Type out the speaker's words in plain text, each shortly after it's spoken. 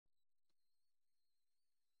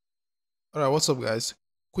All right, what's up, guys?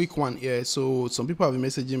 Quick one here. So, some people have been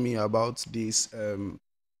messaging me about this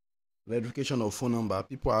verification of phone number.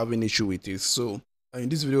 People are having issue with it. So, in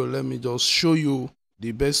this video, let me just show you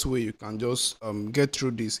the best way you can just get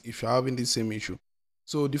through this if you're having the same issue.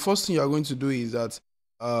 So, the first thing you are going to do is that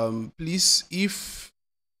please, if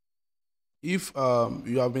you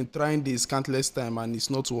have been trying this countless time and it's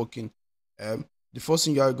not working, the first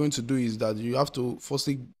thing you are going to do is that you have to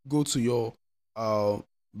firstly go to your uh,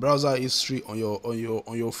 browser history on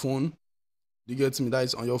your phone. You get me? That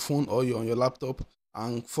is on your phone or on your laptop,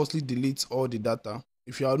 and firstly delete all the data.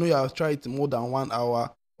 If you know you have tried more than 1 hour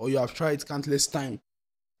or you have tried countless time,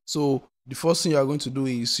 so the first thing you are going to do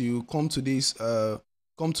is you come to delete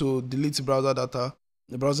browser data,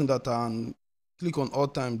 the browsing data, and click on all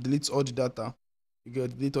time, delete all the data. You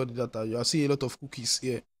get delete all the data. You are seeing a lot of cookies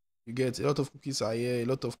here. You get a lot of cookies are here, a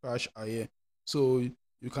lot of cache are here. So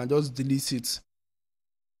you can just delete it.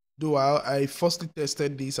 Though I firstly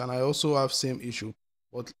tested this and I also have same issue.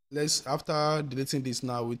 But let's after deleting this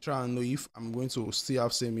now, we try and know if I'm going to still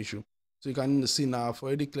have same issue. So you can see now I've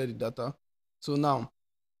already cleared the data. So now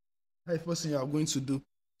that's the first thing I'm going to do.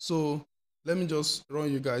 So let me just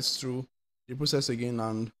run you guys through the process again,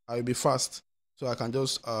 and I'll be fast so I can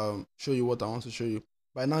just show you what I want to show you.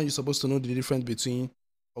 By now, you're supposed to know the difference between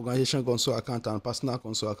organization console account and personal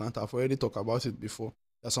console account. I've already talked about it before.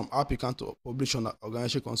 There's some app you can publish on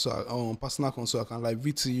organization console, on personal console account like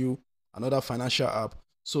VTU, another financial app.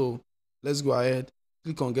 So let's go ahead,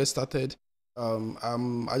 click on get started.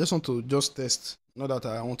 I just want to just test, not that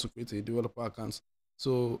I want to create a developer account.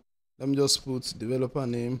 So let me just put developer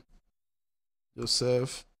name,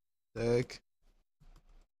 Joseph Tech.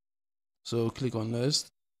 So click on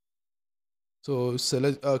next. So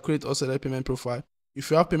select create or select payment profile.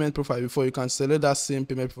 If you have payment profile before, you can select that same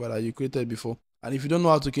payment profile that you created before. And if you don't know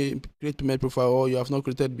how to create payment profile or you have not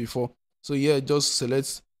created before, so yeah, just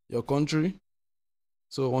select your country.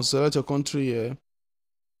 So once you select your country here,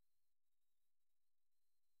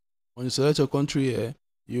 when you select your country here,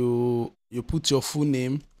 you put your full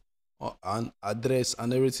name and address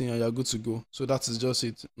and everything, and you're good to go. So that is just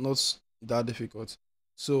it, not that difficult.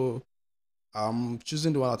 So I'm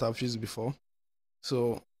choosing the one that I've used before.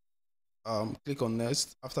 So click on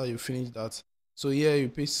next after you finish that. So here you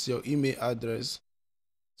paste your email address.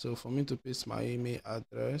 So for me to paste my email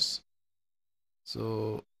address,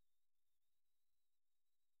 so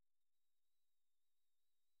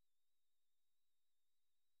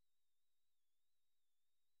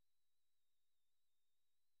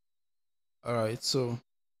all right, so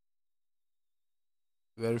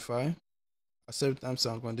verify, accept terms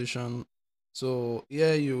and condition. So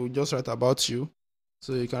here you just write about you.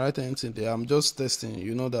 So you can write anything there. I'm just testing,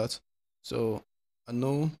 you know that. So I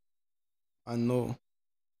know, I know.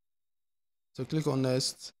 So click on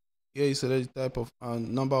next. Here you select the type of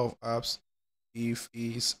number of apps. If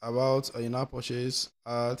it's about a in-app purchase,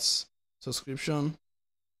 ads, subscription,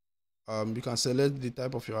 you can select the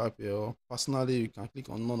type of your app here, or personally you can click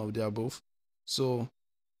on none of the above. So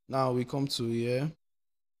now we come to here,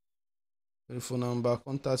 telephone number,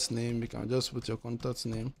 contact name. You can just put your contact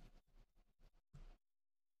name.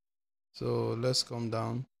 So let's come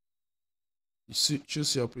down. You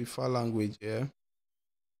choose your preferred language here.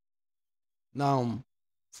 Now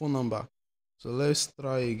phone number. So let's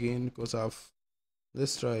try again because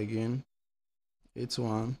let's try again.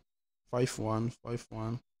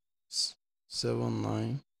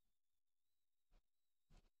 8151517913.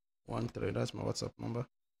 That's my WhatsApp number.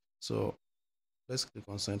 So let's click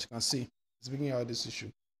on send. You can see it's bringing out this issue.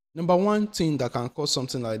 Number one thing that can cause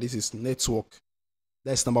something like this is network.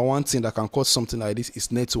 That's number one thing that can cause something like this is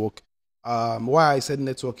network. Why I said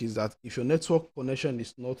network is that if your network connection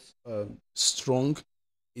is not strong,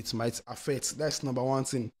 it might affect. That's number one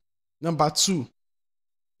thing. Number two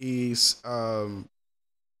is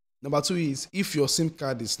if your SIM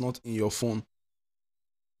card is not in your phone.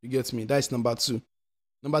 You get me? That's number two.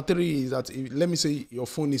 Number three is that let me say your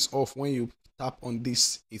phone is off when you tap on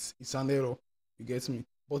this, it's an error. You get me?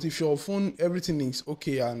 But if your phone everything is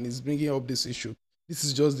okay and is bringing up this issue, this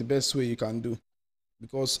is just the best way you can do,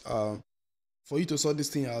 because for you to sort this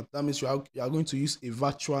thing out, that means you are going to use a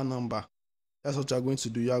virtual number. That's what you are going to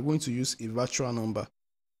do. You are going to use a virtual number.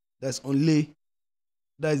 That's only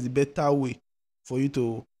that is the better way for you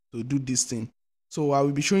to do this thing. So I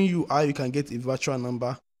will be showing you how you can get a virtual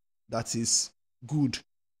number that is good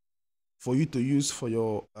for you to use for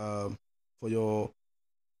your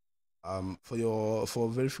for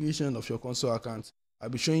verification of your console account. I'll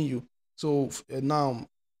be showing you. So now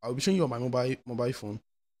I'll be showing you on my mobile phone.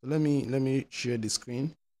 So let me share the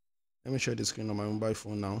screen. Let me share the screen on my mobile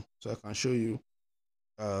phone now, so I can show you.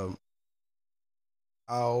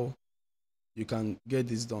 how you can get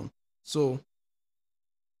this done. So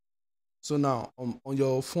now on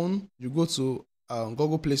your phone, you go to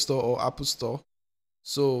Google Play Store or Apple Store.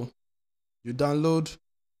 So you download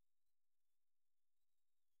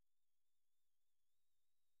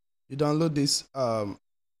this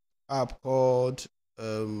app called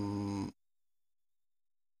um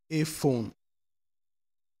iPhone.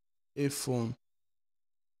 iPhone.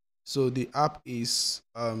 So the app is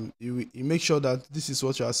you make sure that this is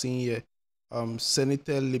what you are seeing here.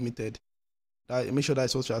 Senator Limited. That make sure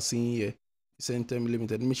that's what you are seeing here. Senator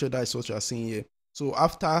Limited. Make sure that's what you are seeing here. So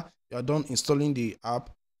after you are done installing the app,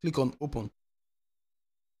 click on open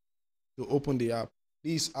to open the app.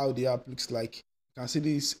 This is how the app looks like. You can see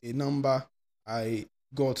this a number I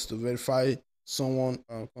got to verify someone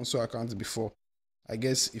console account before. I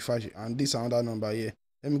guess if I and this another number here.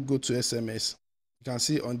 Let me go to SMS. You can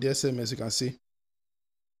see on the SMS, you can see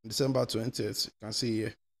December 20th. You can see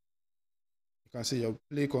here. You can see your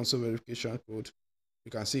Play Console verification code.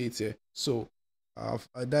 You can see it here. So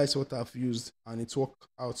that is what I've used, and it worked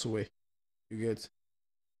out well. You get.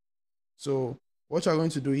 So what you're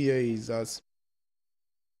going to do here is that,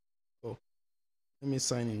 oh, let me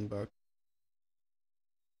sign in back.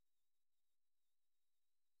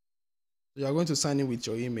 So you're going to sign in with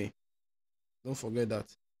your email. Don't forget that.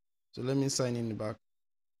 So let me sign in back.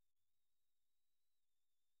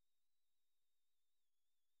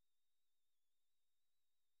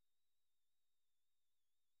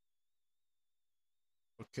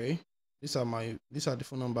 Okay. These are the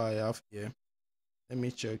phone number I have here. Let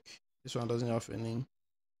me check. This one doesn't have any,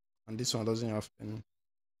 and this one doesn't have any.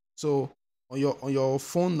 So on your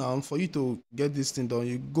phone now, for you to get this thing done,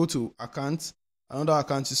 you go to account, another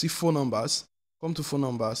account, you see phone numbers, come to phone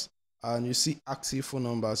numbers, and you see active phone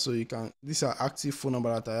numbers. So these are active phone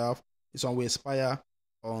number that I have. This one will expire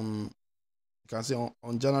on, you can see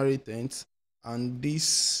on January 10th, and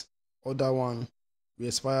this other one will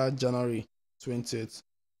expire January 20th.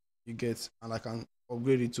 You get, and I can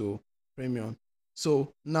upgrade it to premium.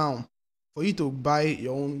 So now for you to buy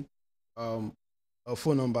your own a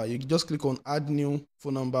phone number, you just click on add new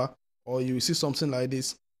phone number, or you will see something like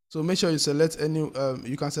this. So make sure you select any,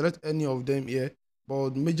 you can select any of them here,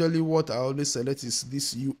 but majorly what I always select is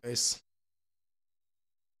this US.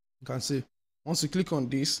 You can see once you click on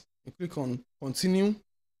this, you click on continue,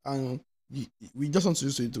 and we just want to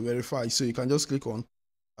use it to verify. So you can just click on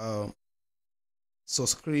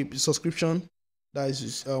subscription. That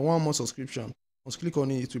is 1 month subscription. Once you click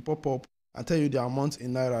on it, it will pop up and tell you the amount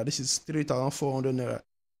in naira. This is 3,400 naira.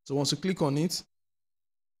 So once you click on it,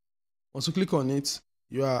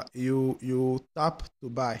 you tap to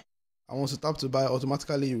buy. And once you tap to buy,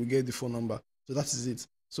 automatically you will get the phone number. So that is it.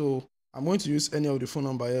 So I'm going to use any of the phone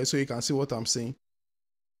number here so you can see what I'm saying.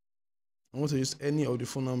 I want to use any of the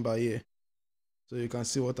phone number here so you can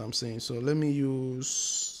see what I'm saying. So let me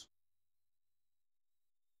use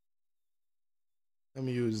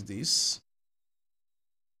this.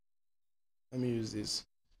 Let me use this.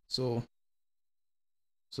 So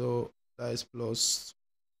that is plus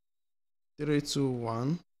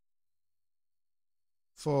 321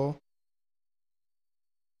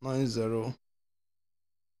 490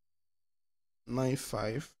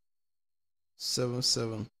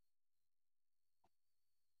 9577.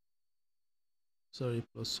 Sorry,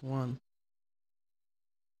 plus 1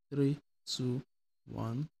 3 2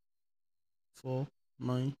 1 4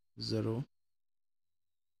 9 0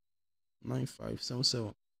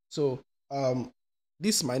 9577. So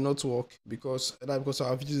this might not work because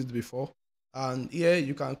I've used it before. And here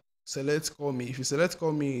you can select call me. If you select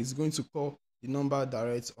call me, it's going to call the number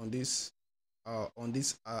direct on this app.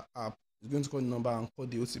 It's going to call the number and call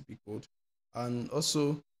the OTP code. And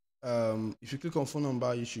also if you click on phone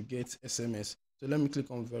number, you should get SMS. So let me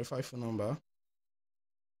click on verify phone number.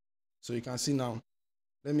 So you can see now.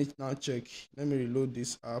 Let me now check. Let me reload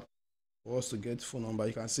this app for us to get phone number.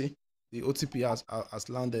 You can see the OTP has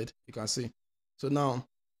landed. You can see. So now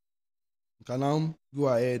you can now go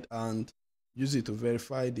ahead and use it to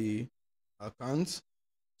verify the account.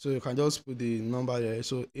 So you can just put the number here.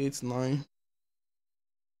 So 809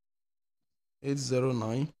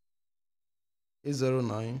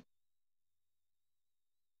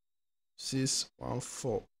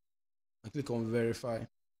 614, and click on verify.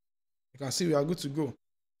 You can see we are good to go.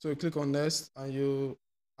 So you click on next and you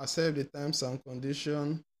accept the terms and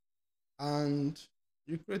condition, and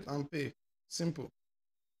you create and pay. Simple.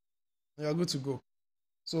 And you are good to go.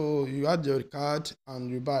 So you add your card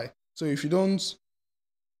and you buy. So if you don't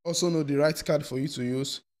also know the right card for you to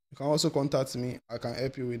use, you can also contact me. I can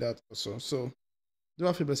help you with that also. So do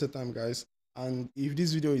have a blessed time, guys. And if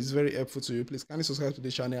this video is very helpful to you, please kindly subscribe to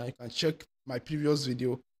the channel, and you can check my previous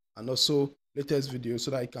video and also latest video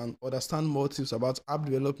so that you can understand more tips about app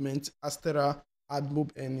development, Astera,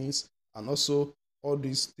 AdMob earnings, and also all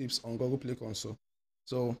these tips on Google Play Console.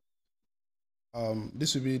 So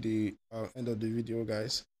this will be the end of the video,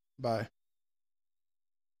 guys. Bye.